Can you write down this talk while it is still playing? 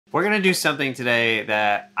We're gonna do something today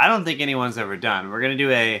that I don't think anyone's ever done. We're gonna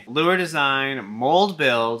do a lure design, mold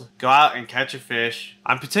build, go out and catch a fish.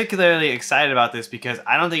 I'm particularly excited about this because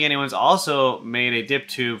I don't think anyone's also made a dip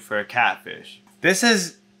tube for a catfish. This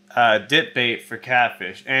is a dip bait for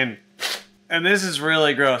catfish, and this is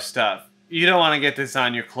really gross stuff. You don't wanna get this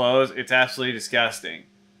on your clothes. It's absolutely disgusting.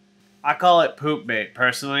 I call it poop bait,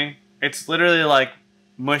 personally. It's literally like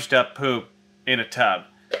mushed up poop in a tub.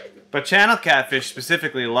 But channel catfish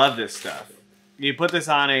specifically love this stuff. You put this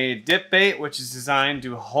on a dip bait, which is designed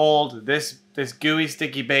to hold this gooey,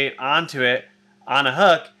 sticky bait onto it on a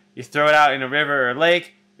hook. You throw it out in a river or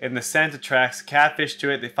lake, and the scent attracts catfish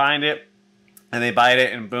to it. They find it, and they bite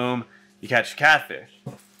it, and boom, you catch a catfish.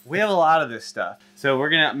 We have a lot of this stuff. So we're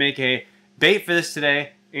gonna make a bait for this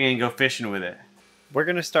today and go fishing with it. We're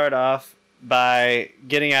gonna start off by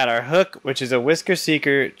getting out our hook, which is a Whisker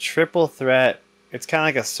Seeker triple threat. It's kind of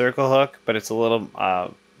like a circle hook, but it's a little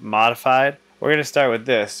modified. We're gonna start with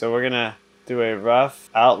this. So we're gonna do a rough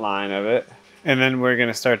outline of it, and then we're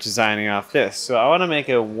gonna start designing off this. So I wanna make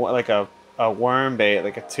a worm bait,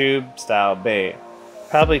 like a tube style bait,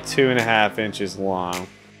 probably 2.5 inches long.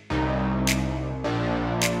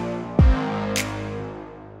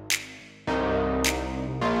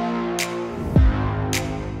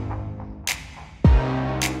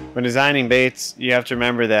 When designing baits, you have to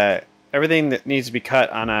remember that everything that needs to be cut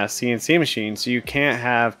on a CNC machine, so you can't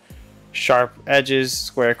have sharp edges,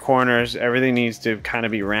 square corners. Everything needs to kind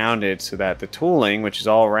of be rounded so that the tooling, which is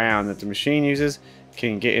all round that the machine uses,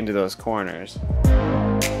 can get into those corners.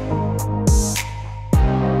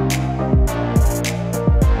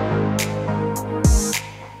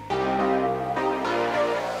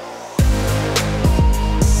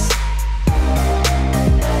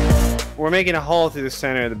 We're making a hole through the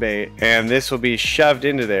center of the bait, and this will be shoved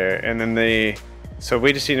into there, and then so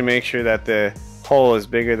we just need to make sure that the hole is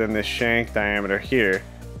bigger than the shank diameter here,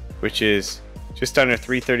 which is just under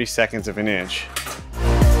 3/32 of an inch.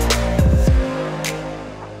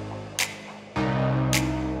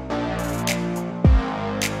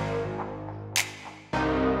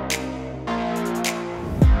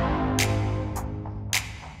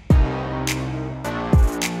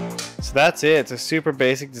 So that's it. It's a super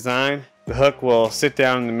basic design. The hook will sit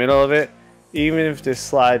down in the middle of it. Even if this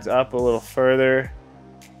slides up a little further,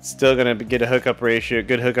 it's still gonna get a hookup ratio,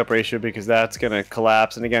 good hookup ratio, because that's gonna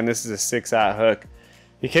collapse. And again, this is a 6/0 hook.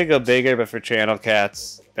 You could go bigger, but for channel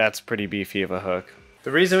cats, that's pretty beefy of a hook.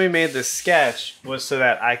 The reason we made this sketch was so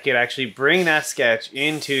that I could actually bring that sketch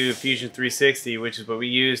into Fusion 360, which is what we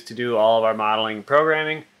use to do all of our modeling and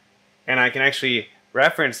programming. And I can actually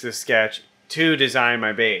reference this sketch to design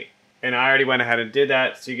my bait. And I already went ahead and did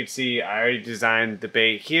that, so you can see I already designed the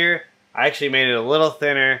bait here. I actually made it a little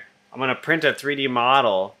thinner. I'm gonna print a 3D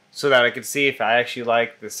model so that I can see if I actually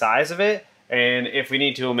like the size of it, and if we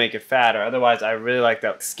need to, we'll make it fatter. Otherwise, I really like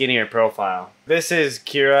that skinnier profile. This is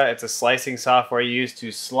Kira. It's a slicing software used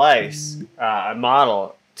to slice a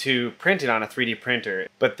model to print it on a 3D printer.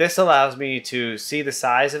 But this allows me to see the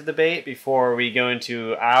size of the bait before we go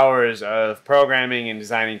into hours of programming and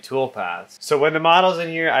designing toolpaths. So when the model's in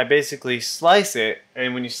here, I basically slice it,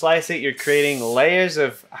 and when you slice it, you're creating layers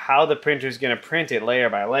of how the printer's gonna print it layer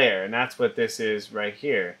by layer, and that's what this is right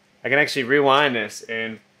here. I can actually rewind this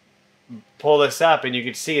and pull this up, and you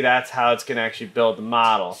can see that's how it's gonna actually build the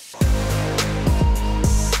model.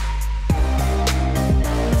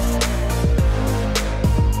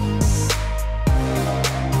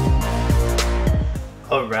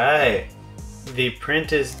 Alright, the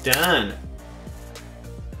print is done.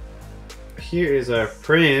 Here is our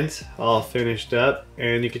print all finished up,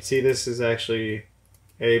 and you can see this is actually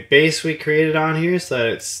a base we created on here so that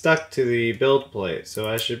it's stuck to the build plate. So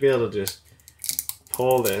I should be able to just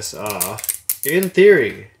pull this off. In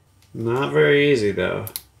theory, not very easy though.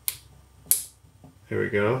 There we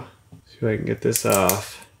go. See if I can get this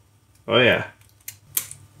off. Oh yeah.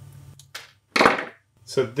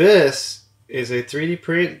 So this is a 3D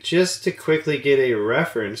print just to quickly get a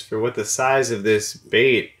reference for what the size of this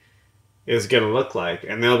bait is going to look like.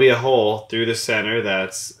 And there'll be a hole through the center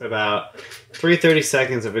that's about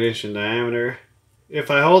 3/32 of an inch in diameter.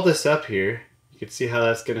 If I hold this up here, you can see how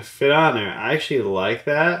that's going to fit on there. I actually like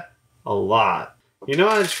that a lot. You know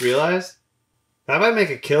what I just realized? That might make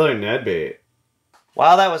a killer Ned bait.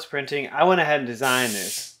 While that was printing, I went ahead and designed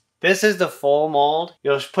this. This is the full mold.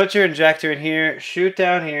 You'll put your injector in here, shoot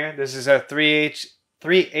down here. This is a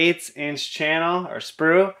 3/8 inch channel or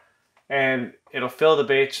sprue, and it'll fill the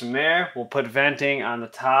baits from there. We'll put venting on the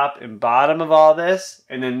top and bottom of all this,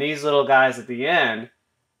 and then these little guys at the end,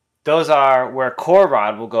 those are where core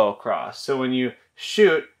rod will go across. So when you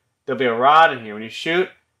shoot, there'll be a rod in here. When you shoot,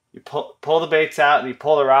 you pull the baits out and you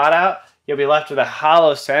pull the rod out, you'll be left with a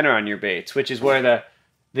hollow center on your baits, which is where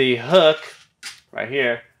the hook, right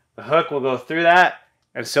here, the hook will go through that,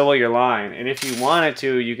 and so will your line. And if you wanted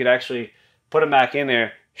to, you could actually put them back in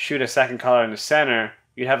there, shoot a second color in the center.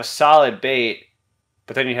 You'd have a solid bait,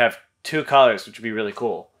 but then you'd have two colors, which would be really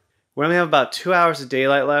cool. We only have about 2 hours of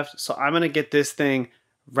daylight left, so I'm going to get this thing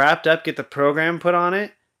wrapped up, get the program put on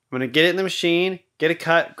it. I'm going to get it in the machine, get it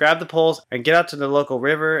cut, grab the poles, and get out to the local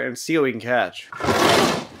river and see what we can catch.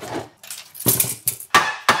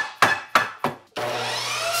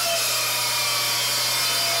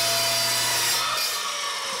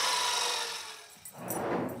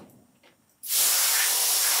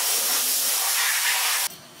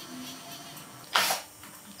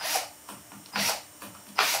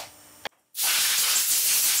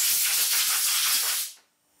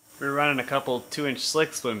 We're running a couple 2-inch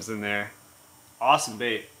slick swims in there. Awesome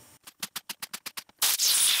bait.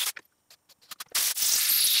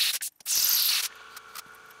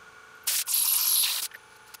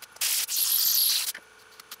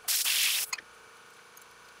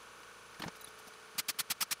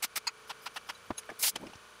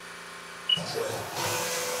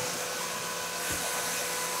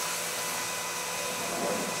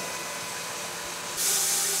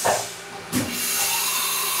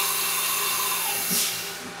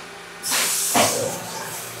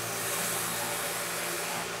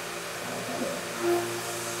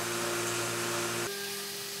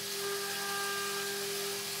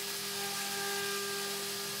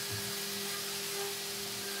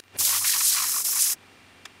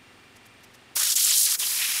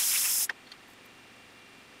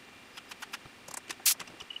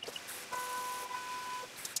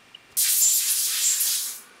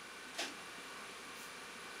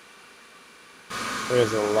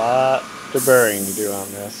 There's a lot of burring to do on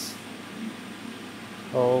this.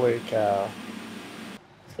 Holy cow.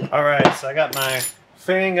 Alright, so I got my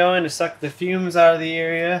fan going to suck the fumes out of the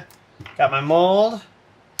area. Got my mold.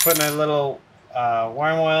 Putting a little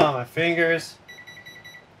worm oil on my fingers.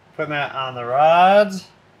 Putting that on the rods.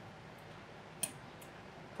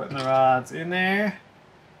 Putting the rods in there.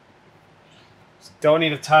 Don't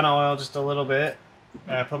need a ton of oil, just a little bit.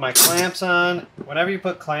 And I put my clamps on. Whenever you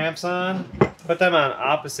put clamps on, put them on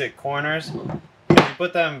opposite corners. If you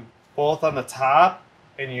put them both on the top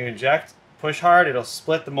and you inject, push hard, it'll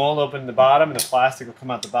split the mold open in the bottom and the plastic will come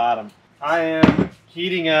out the bottom. I am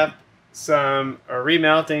heating up some, or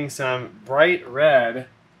remelting some bright red.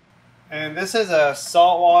 And this is a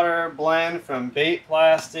saltwater blend from Bait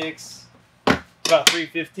Plastics. About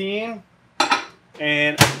 315.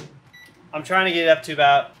 And I'm trying to get it up to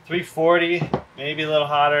about 340, maybe a little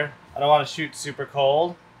hotter. I don't want to shoot super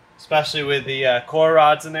cold, especially with the core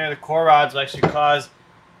rods in there. The core rods will actually cause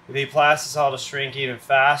the plastisol to shrink even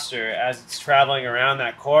faster as it's traveling around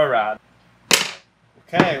that core rod.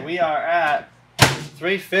 Okay, we are at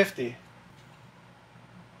 350.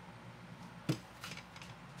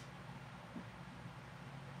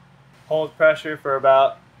 Hold pressure for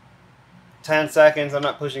about 10 seconds. I'm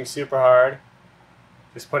not pushing super hard.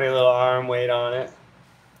 Just putting a little arm weight on it.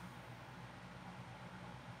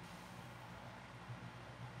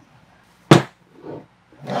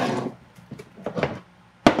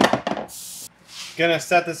 Gonna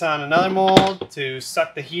set this on another mold to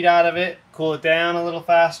suck the heat out of it, cool it down a little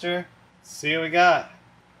faster. See what we got.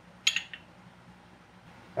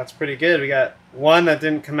 That's pretty good. We got one that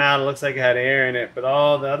didn't come out. It looks like it had air in it, but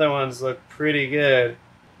all the other ones look pretty good.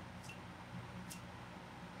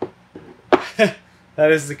 That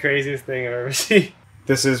is the craziest thing I've ever seen.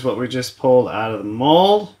 This is what we just pulled out of the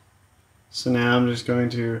mold. So now I'm just going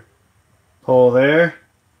to pull there,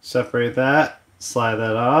 separate that, slide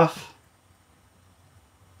that off,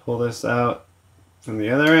 pull this out from the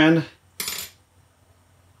other end.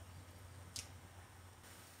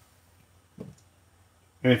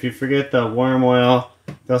 And if you forget the worm oil,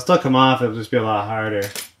 they'll still come off, it'll just be a lot harder.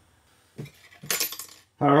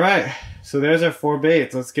 Alright, so there's our 4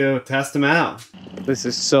 baits. Let's go test them out. This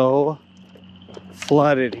is so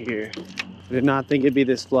flooded here. I did not think it'd be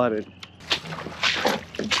this flooded.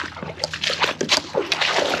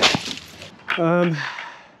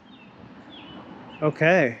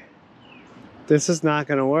 Okay. This is not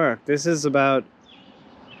gonna work. This is about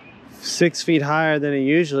 6 feet higher than it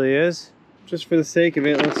usually is. Just for the sake of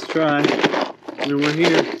it, let's try. And we're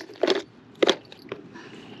here.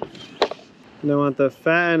 And I want the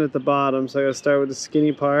fat end at the bottom, so I gotta start with the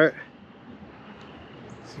skinny part.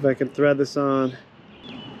 See if I can thread this on.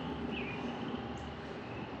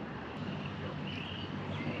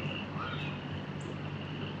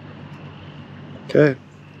 Okay,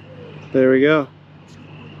 there we go.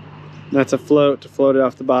 That's a float to float it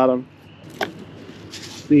off the bottom.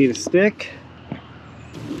 Need a stick.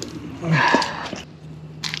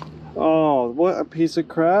 Oh, what a piece of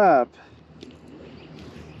crap.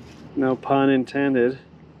 No pun intended.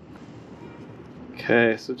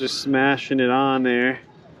 Okay, so just smashing it on there.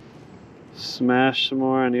 Smash some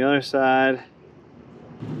more on the other side.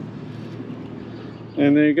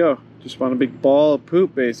 And there you go. Just want a big ball of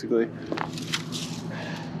poop, basically.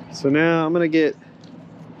 So now I'm gonna get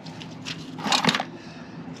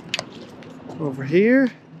over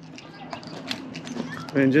here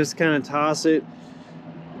and just kind of toss it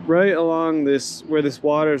right along this, where this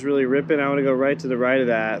water is really ripping. I want to go right to the right of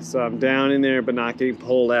that, so I'm down in there but not getting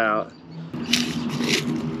pulled out.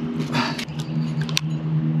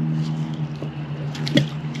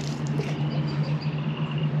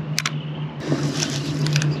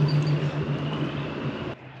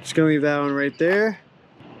 Just gonna leave that one right there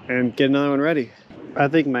and get another one ready. I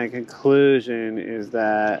think my conclusion is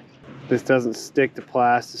that this doesn't stick to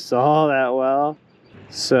plastisol that well,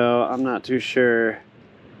 so I'm not too sure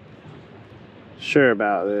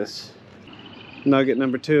about this. Nugget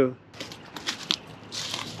number 2.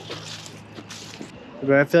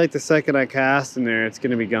 But I feel like the second I cast in there, it's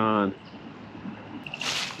gonna be gone. I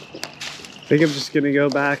think I'm just gonna go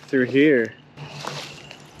back through here.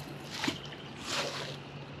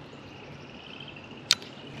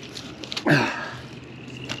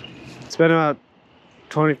 It's been about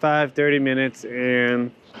 25-30 minutes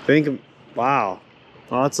and I think, wow,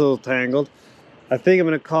 well, that's a little tangled. I think I'm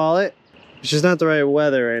gonna call it. It's just not the right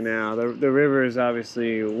weather right now. The river is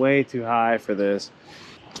obviously way too high for this.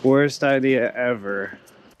 Worst idea ever.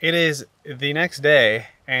 It is the next day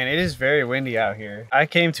and it is very windy out here. I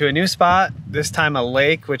came to a new spot, this time a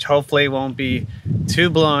lake, which hopefully won't be too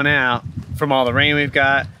blown out from all the rain we've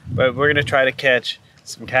got, but we're gonna try to catch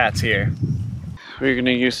some cats here. We're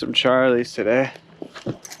gonna use some Charlies today.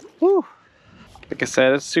 Woo! Like I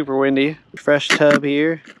said, it's super windy. Fresh tub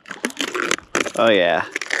here. Oh yeah.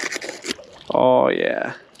 Oh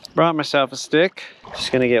yeah. Brought myself a stick.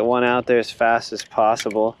 Just gonna get one out there as fast as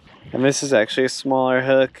possible. And this is actually a smaller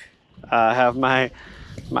hook. I have my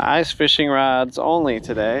ice fishing rods only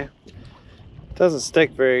today. Doesn't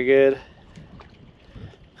stick very good.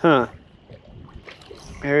 Huh.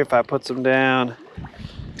 Maybe if I put some down,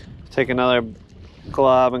 take another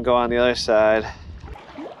glob and go on the other side.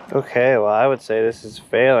 Okay, well I would say this is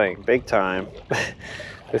failing big time.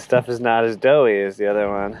 This stuff is not as doughy as the other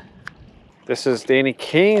one. This is Danny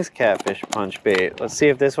King's catfish punch bait. Let's see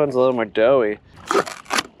if this one's a little more doughy.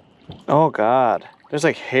 Oh God, there's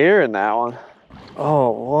like hair in that one.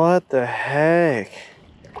 Oh, what the heck?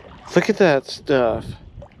 Look at that stuff.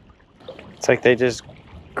 It's like they just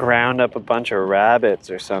ground up a bunch of rabbits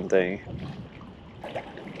or something.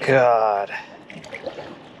 God.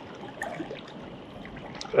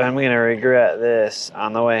 I'm gonna regret this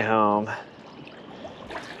on the way home.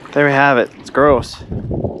 There we have it. It's gross.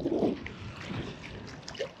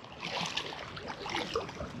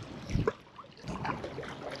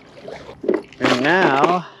 And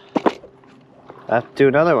now I have to do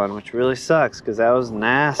another one, which really sucks because that was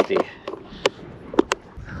nasty.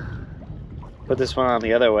 Put this one on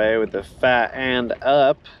the other way with the fat end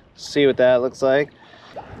up. See what that looks like.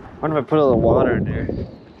 I wonder if I put a little water in there.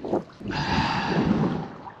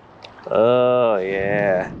 Oh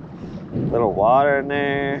yeah. A little water in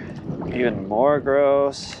there. Even more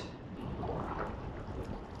gross.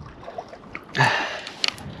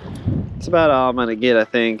 That's about all I'm gonna get, I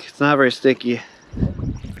think. It's not very sticky.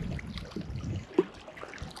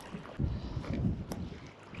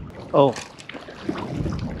 Oh.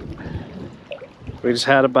 We just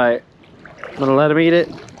had a bite. I'm gonna let him eat it.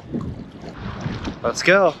 Let's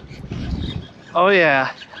go. Oh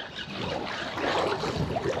yeah.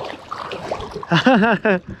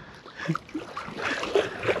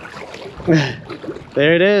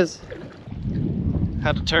 There it is.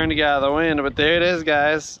 Had to turn to get out of the wind, but there it is,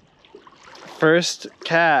 guys. First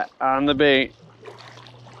cat on the bait.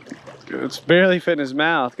 It's barely fit in his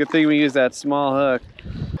mouth. Good thing we used that small hook.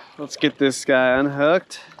 Let's get this guy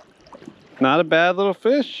unhooked. Not a bad little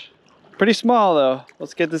fish. Pretty small though.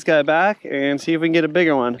 Let's get this guy back and see if we can get a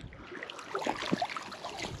bigger one.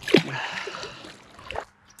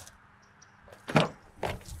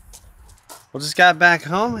 We just got back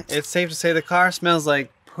home. It's safe to say the car smells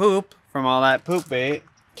like poop from all that poop bait.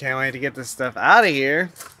 Can't wait to get this stuff out of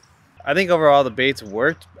here. I think overall the baits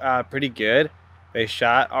worked pretty good. They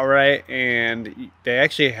shot all right and they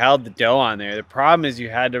actually held the dough on there. The problem is you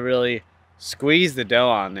had to really squeeze the dough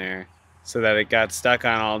on there so that it got stuck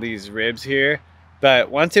on all these ribs here.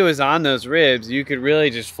 But once it was on those ribs, you could really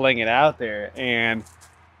just fling it out there and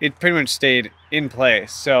it pretty much stayed in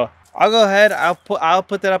place. So I'll go ahead, I'll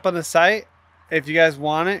put that up on the site. If you guys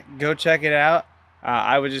want it, go check it out.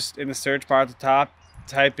 I would just, in the search bar at the top,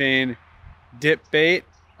 type in dip bait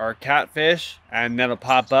or catfish, and that'll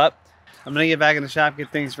pop up. I'm gonna get back in the shop,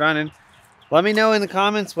 get things running. Let me know in the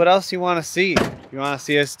comments what else you want to see. You want to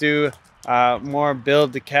see us do more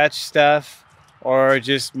build to catch stuff, or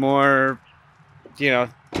just more, you know,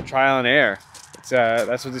 trial and error.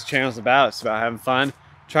 That's what this channel is about. It's about having fun,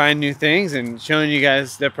 trying new things, and showing you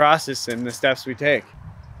guys the process and the steps we take.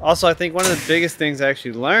 Also, I think one of the biggest things I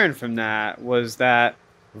actually learned from that was that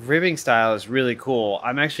ribbing style is really cool.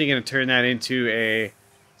 I'm actually going to turn that into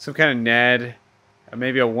some kind of Ned,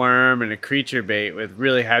 maybe a worm and a creature bait with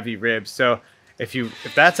really heavy ribs. So if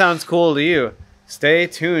that sounds cool to you, stay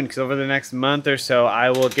tuned, because over the next month or so I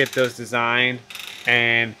will get those designed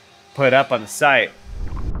and put up on the site.